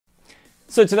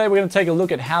So today we're going to take a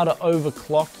look at how to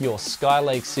overclock your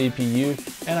Skylake CPU,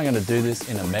 and I'm going to do this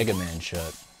in a Mega Man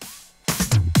shirt.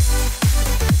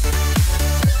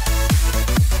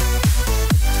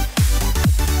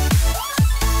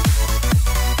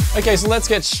 Okay, so let's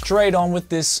get straight on with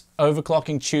this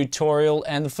overclocking tutorial,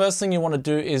 and the first thing you want to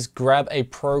do is grab a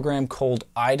program called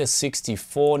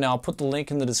i7-6700k. Now I'll put the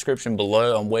link in the description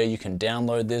below on where you can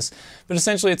download this, but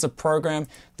essentially it's a program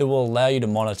that will allow you to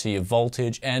monitor your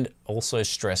voltage and also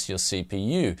stress your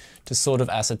CPU to sort of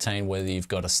ascertain whether you've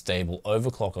got a stable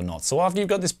overclock or not. So after you've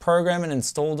got this program and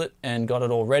installed it and got it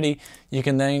all ready, you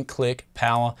can then click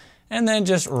power and then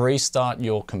just restart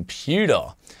your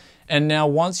computer. And now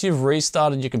once you've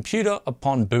restarted your computer,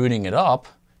 upon booting it up,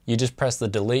 you just press the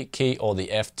delete key or the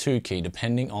F2 key,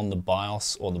 depending on the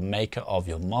BIOS or the maker of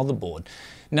your motherboard.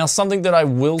 Now something that I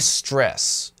will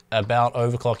stress about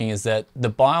overclocking is that the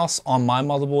BIOS on my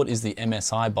motherboard is the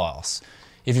MSI BIOS.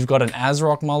 If you've got an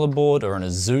ASRock motherboard or an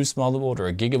Asus motherboard or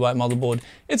a Gigabyte motherboard,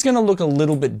 it's going to look a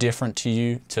little bit different to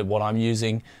you, to what I'm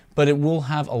using, but it will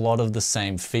have a lot of the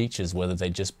same features, whether they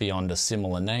just be under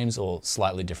similar names or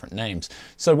slightly different names.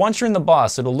 So once you're in the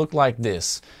BIOS, it'll look like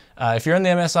this. If you're in the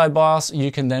MSI BIOS,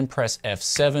 you can then press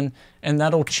F7 and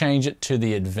that'll change it to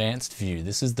the advanced view.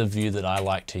 This is the view that I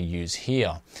like to use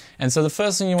here. And so the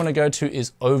first thing you want to go to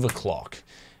is overclock.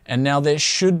 And now there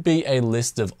should be a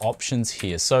list of options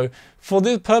here. So for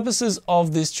the purposes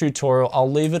of this tutorial, I'll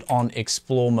leave it on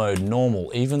explore mode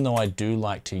normal, even though I do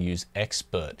like to use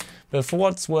expert. But for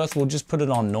what it's worth, we'll just put it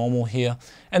on normal here.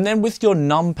 And then with your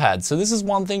numpad, so this is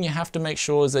one thing you have to make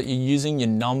sure is that you're using your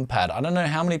numpad. I don't know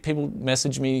how many people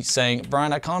message me saying,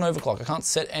 Brian, I can't overclock, I can't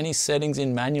set any settings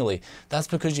in manually. That's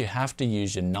because you have to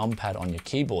use your numpad on your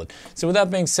keyboard. So with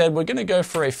that being said, we're gonna go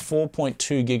for a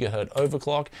 4.2 gigahertz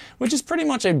overclock, which is pretty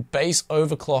much a base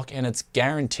overclock, and it's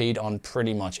guaranteed on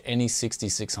pretty much any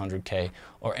 6600k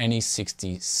or any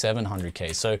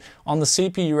 6700k. So on the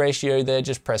CPU ratio there,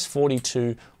 just press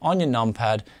 42 on your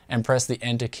numpad and press the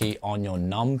enter key on your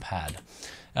numpad.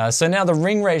 So now the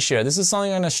ring ratio, this is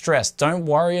something I'm going to stress. Don't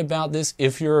worry about this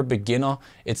if you're a beginner.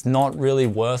 It's not really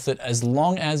worth it, as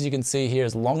long as you can see here,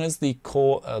 as long as the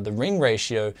the ring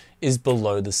ratio is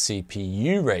below the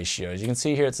CPU ratio. As you can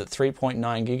see here, it's at 3.9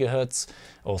 gigahertz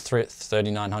or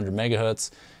 3900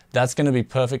 megahertz. That's going to be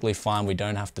perfectly fine. We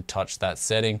don't have to touch that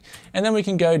setting. And then we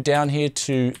can go down here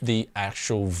to the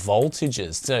actual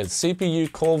voltages. So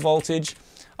CPU core voltage,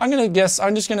 I'm just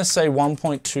going to say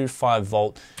 1.25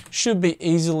 volt should be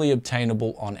easily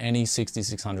obtainable on any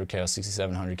 6600k or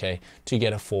 6700k to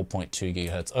get a 4.2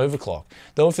 gigahertz overclock.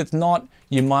 Though if it's not,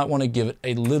 you might want to give it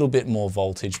a little bit more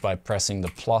voltage by pressing the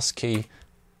plus key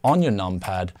on your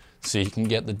numpad, so you can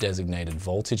get the designated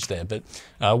voltage there. But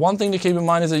one thing to keep in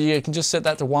mind is that you can just set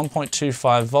that to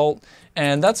 1.25 volt,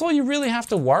 and that's all you really have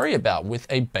to worry about with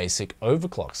a basic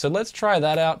overclock. So let's try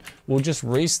that out. We'll just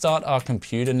restart our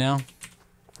computer now.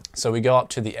 So we go up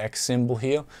to the X symbol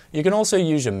here. You can also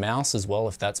use your mouse as well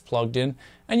if that's plugged in,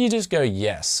 and you just go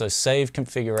yes. So save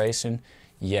configuration,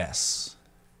 yes.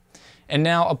 And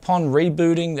now upon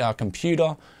rebooting our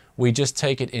computer, we just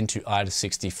take it into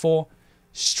i7-6700k,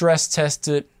 stress test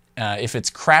it. If it's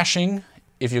crashing,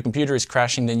 if your computer is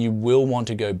crashing, then you will want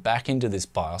to go back into this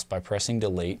BIOS by pressing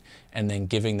delete and then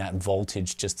giving that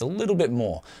voltage just a little bit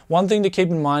more. One thing to keep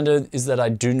in mind is that I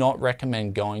do not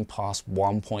recommend going past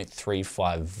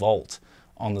 1.35 volt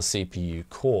on the CPU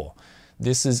core.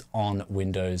 This is on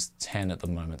Windows 10 at the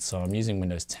moment, so I'm using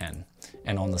Windows 10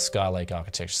 and on the Skylake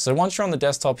architecture. So once you're on the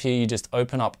desktop here, you just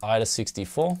open up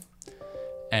i7-6700k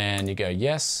and you go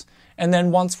yes. And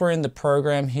then once we're in the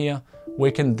program here, we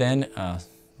can then,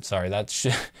 sorry, that's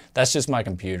just my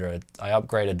computer. I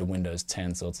upgraded to Windows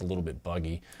 10, so it's a little bit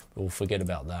buggy, but we'll forget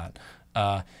about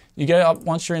that. You go up,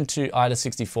 once you're into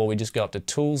i7-6700k, we just go up to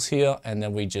Tools here, and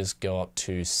then we just go up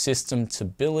to System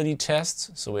Stability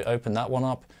Test. So we open that one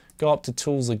up, go up to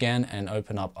Tools again, and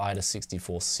open up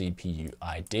i7-6700 CPU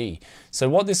ID. So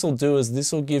what this will do is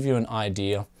this will give you an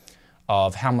idea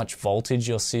of how much voltage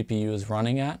your CPU is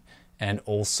running at, and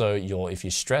also if you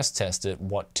stress test it,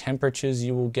 what temperatures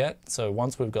you will get. So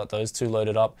once we've got those two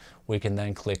loaded up, we can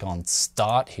then click on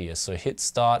Start here. So hit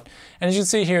Start, and as you can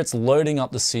see here, it's loading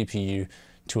up the CPU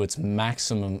to its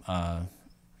maximum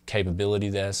capability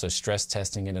there, so stress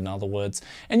testing it in other words.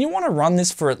 And you want to run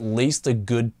this for at least a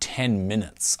good 10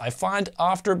 minutes. I find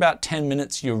after about 10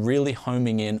 minutes, you're really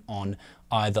homing in on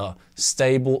either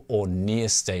stable or near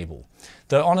stable.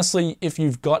 Though honestly, if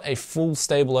you've got a full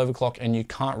stable overclock and you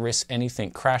can't risk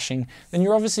anything crashing, then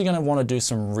you're obviously going to want to do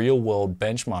some real world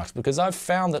benchmarks, because I've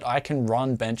found that I can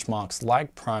run benchmarks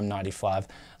like Prime 95,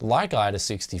 like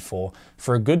i7-6700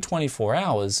 for a good 24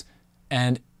 hours,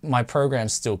 and my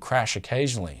programs still crash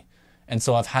occasionally. And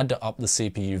so I've had to up the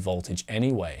CPU voltage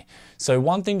anyway. So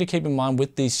one thing to keep in mind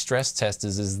with these stress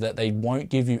testers is that they won't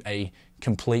give you a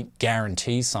complete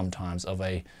guarantee sometimes of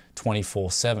a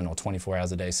 24/7 or 24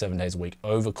 hours a day, 7 days a week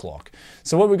overclock.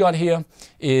 So what we got here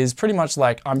is pretty much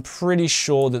like, I'm pretty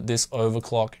sure that this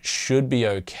overclock should be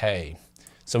okay.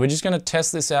 So we're just gonna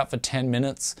test this out for 10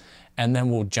 minutes and then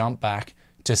we'll jump back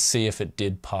to see if it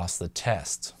did pass the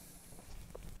test.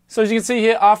 So as you can see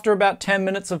here, after about 10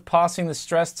 minutes of passing the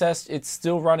stress test, it's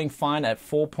still running fine at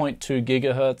 4.2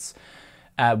 gigahertz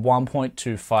at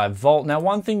 1.25 volt. Now,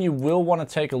 one thing you will want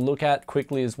to take a look at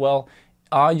quickly as well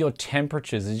are your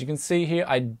temperatures. As you can see here,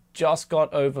 I just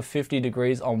got over 50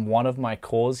 degrees on one of my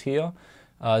cores here.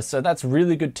 So that's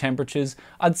really good temperatures.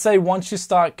 I'd say once you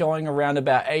start going around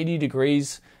about 80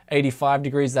 degrees, 85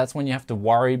 degrees, that's when you have to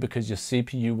worry because your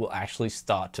CPU will actually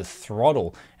start to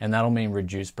throttle and that'll mean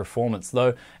reduced performance.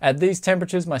 Though at these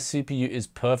temperatures, my CPU is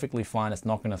perfectly fine. It's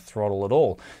not going to throttle at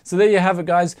all. So there you have it,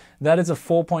 guys. That is a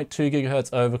 4.2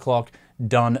 gigahertz overclock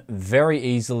done very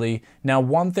easily. Now,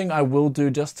 one thing I will do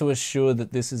just to assure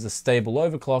that this is a stable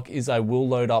overclock is I will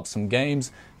load up some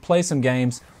games, play some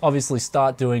games, obviously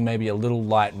start doing maybe a little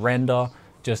light render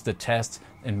just to test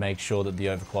and make sure that the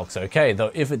overclock's okay.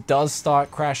 Though if it does start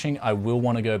crashing, I will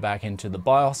want to go back into the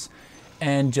BIOS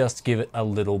and just give it a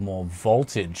little more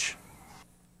voltage.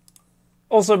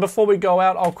 Also, before we go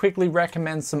out, I'll quickly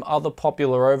recommend some other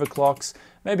popular overclocks,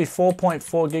 maybe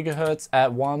 4.4 gigahertz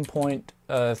at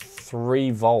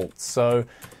 1.3 volts. So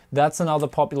that's another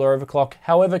popular overclock.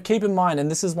 However, keep in mind,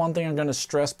 and this is one thing I'm going to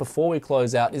stress before we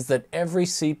close out, is that every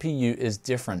CPU is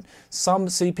different. Some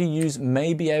CPUs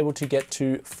may be able to get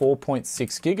to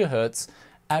 4.6 gigahertz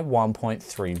at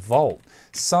 1.3 volt.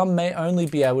 Some may only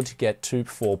be able to get to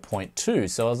 4.2.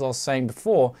 So as I was saying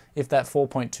before, if that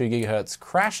 4.2 gigahertz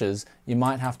crashes, you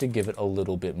might have to give it a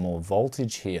little bit more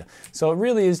voltage here. So it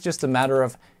really is just a matter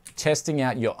of testing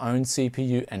out your own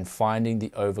CPU and finding the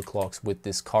overclocks with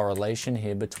this correlation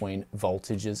here between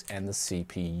voltages and the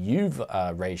CPU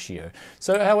ratio.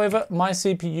 So however, my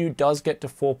CPU does get to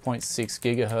 4.6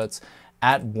 gigahertz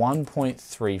at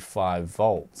 1.35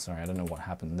 volts. Sorry, I don't know what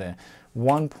happened there.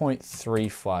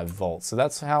 1.35 volts. So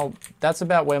that's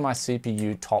about where my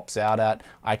CPU tops out at.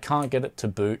 I can't get it to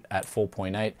boot at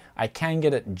 4.8. I can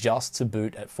get it just to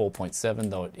boot at 4.7,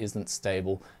 though it isn't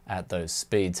stable at those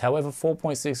speeds. However,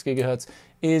 4.6 gigahertz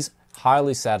is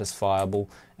highly satisfiable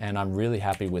and I'm really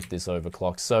happy with this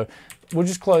overclock. So we'll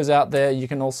just close out there. You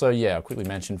can also, I'll quickly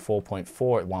mention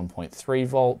 4.4 at 1.3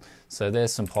 volt. So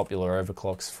there's some popular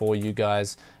overclocks for you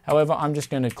guys. However, I'm just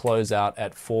going to close out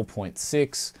at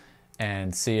 4.6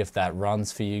 and see if that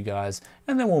runs for you guys.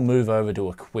 And then we'll move over to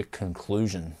a quick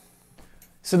conclusion.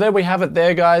 So there we have it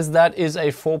there, guys. That is a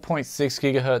 4.6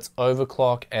 gigahertz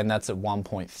overclock and that's at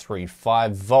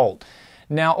 1.35 volt.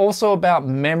 Now, also about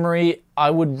memory,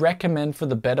 I would recommend for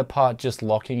the better part just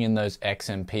locking in those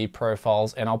XMP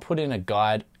profiles, and I'll put in a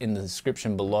guide in the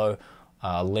description below,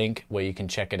 a link where you can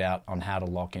check it out on how to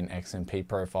lock in XMP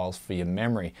profiles for your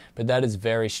memory. But that is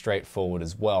very straightforward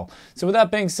as well. So with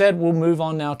that being said, we'll move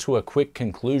on now to a quick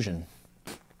conclusion.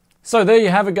 So there you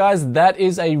have it, guys. That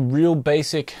is a real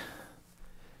basic...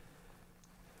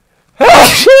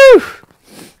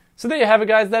 So there you have it,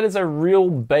 guys. That is a real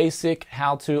basic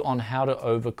how-to on how to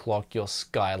overclock your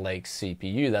Skylake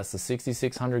CPU. That's the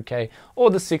 6600k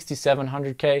or the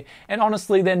 6700k. And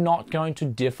honestly, they're not going to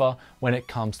differ when it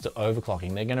comes to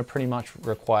overclocking. They're going to pretty much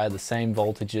require the same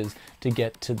voltages to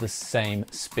get to the same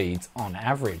speeds on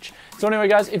average. So anyway,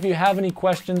 guys, if you have any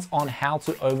questions on how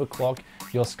to overclock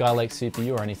your Skylake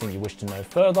CPU or anything you wish to know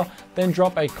further, then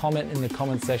drop a comment in the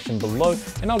comment section below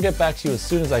and I'll get back to you as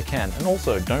soon as I can. And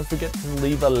also, don't forget to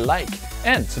leave a like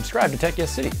and subscribe to Tech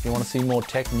Yes City if you want to see more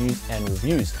tech news and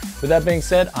reviews. With that being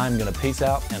said, I'm going to peace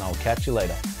out and I'll catch you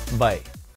later. Bye.